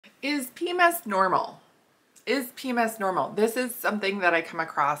Is PMS normal? Is PMS normal? This is something that I come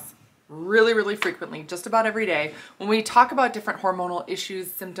across really, really frequently, just about every day, when we talk about different hormonal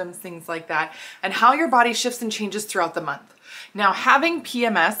issues, symptoms, things like that, and how your body shifts and changes throughout the month. Now, having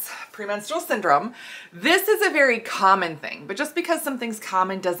PMS, premenstrual syndrome, this is a very common thing, but just because something's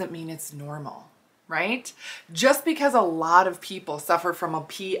common doesn't mean it's normal, right? Just because a lot of people suffer from a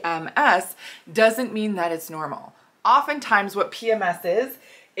PMS doesn't mean that it's normal. Oftentimes what PMS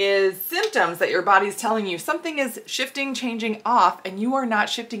is symptoms that your body's telling you something is shifting, changing off, and you are not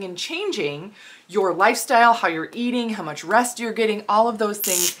shifting and changing your lifestyle, how you're eating, how much rest you're getting, all of those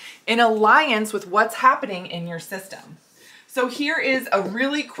things in alliance with what's happening in your system. So here is a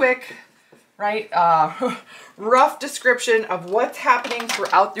really quick, rough description of what's happening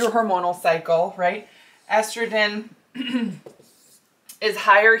throughout your hormonal cycle, right? Estrogen is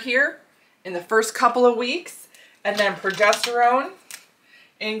higher here in the first couple of weeks, and then progesterone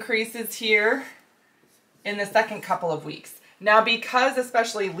increases here in the second couple of weeks. Now, because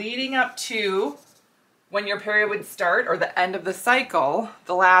especially leading up to when your period would start or the end of the cycle,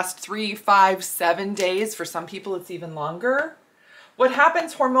 the last 3, 5, 7 days, for some people it's even longer, what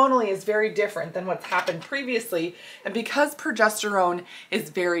happens hormonally is very different than what's happened previously. And because progesterone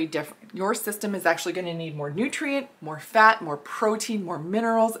is very different, your system is actually going to need more nutrient, more fat, more protein, more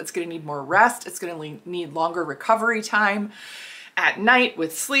minerals. It's going to need more rest. It's going to need longer recovery time at night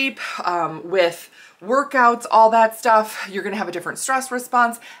with sleep, with workouts, all that stuff. You're going to have a different stress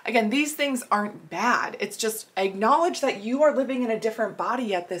response. Again, these things aren't bad. It's just acknowledge that you are living in a different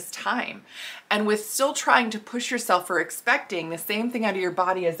body at this time. And with still trying to push yourself or expecting the same thing out of your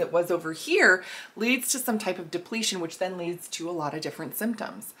body as it was over here leads to some type of depletion, which then leads to a lot of different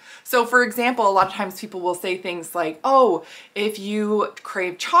symptoms. So for example, a lot of times people will say things like, oh, if you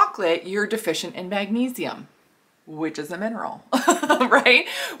crave chocolate, you're deficient in magnesium, which is a mineral, right?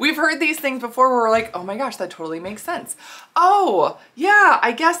 We've heard these things before where we're like, oh my gosh, that totally makes sense. Oh yeah,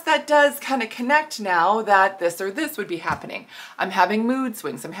 I guess that does kind of connect now that this or this would be happening. I'm having mood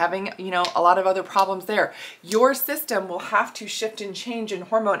swings. I'm having, a lot of other problems there. Your system will have to shift and change in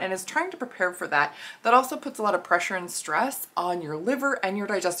hormone and is trying to prepare for that. That also puts a lot of pressure and stress on your liver and your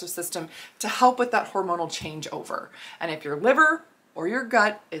digestive system to help with that hormonal changeover. And if your liver or your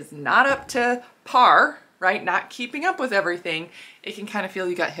gut is not up to par, right, not keeping up with everything, it can kind of feel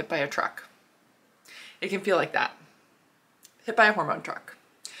you got hit by a truck. It can feel like that. Hit by a hormone truck.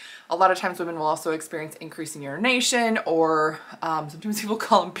 A lot of times women will also experience increasing urination, or sometimes people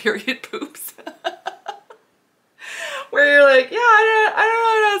call them period poops. Where you're like, yeah, I don't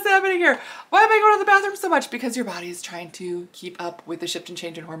really know what's happening here. Why am I going to the bathroom so much? Because your body is trying to keep up with the shift and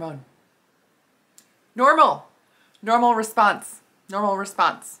change in hormone. Normal response,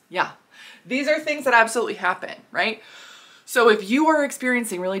 yeah. These are things that absolutely happen, right? So if you are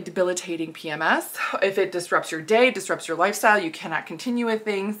experiencing really debilitating PMS, if it disrupts your day, disrupts your lifestyle, you cannot continue with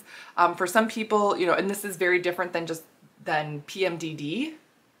things. For some people, and this is very different than PMDD.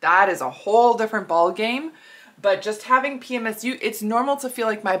 That is a whole different ball game. But just having PMS, it's normal to feel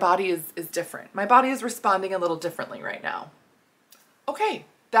like my body is different. My body is responding a little differently right now. Okay,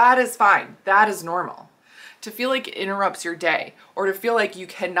 that is fine. That is normal. To feel like it interrupts your day, or to feel like you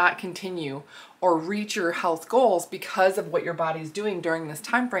cannot continue or reach your health goals because of what your body's doing during this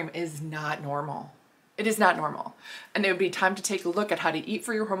time frame is not normal. It is not normal. And it would be time to take a look at how to eat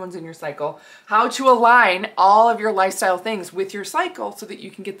for your hormones in your cycle, how to align all of your lifestyle things with your cycle so that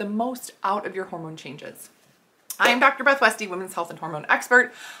you can get the most out of your hormone changes. I am Dr. Beth Westie, women's health and hormone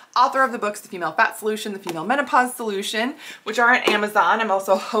expert, author of the books, The Female Fat Solution, The Female Menopause Solution, which are on Amazon. I'm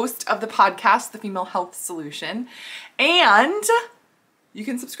also host of the podcast, The Female Health Solution. And you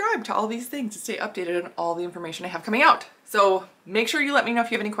can subscribe to all these things to stay updated on all the information I have coming out. So make sure you let me know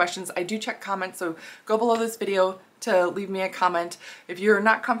if you have any questions. I do check comments, so go below this video to leave me a comment. If you're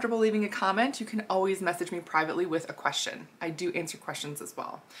not comfortable leaving a comment, you can always message me privately with a question. I do answer questions as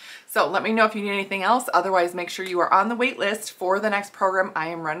well. So let me know if you need anything else. Otherwise, make sure you are on the wait list for the next program. I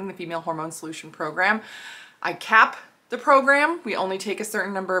am running the Female Hormone Solution program. I cap the program. We only take a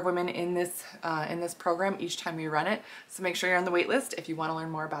certain number of women in this program each time we run it. So make sure you're on the wait list if you want to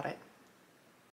learn more about it.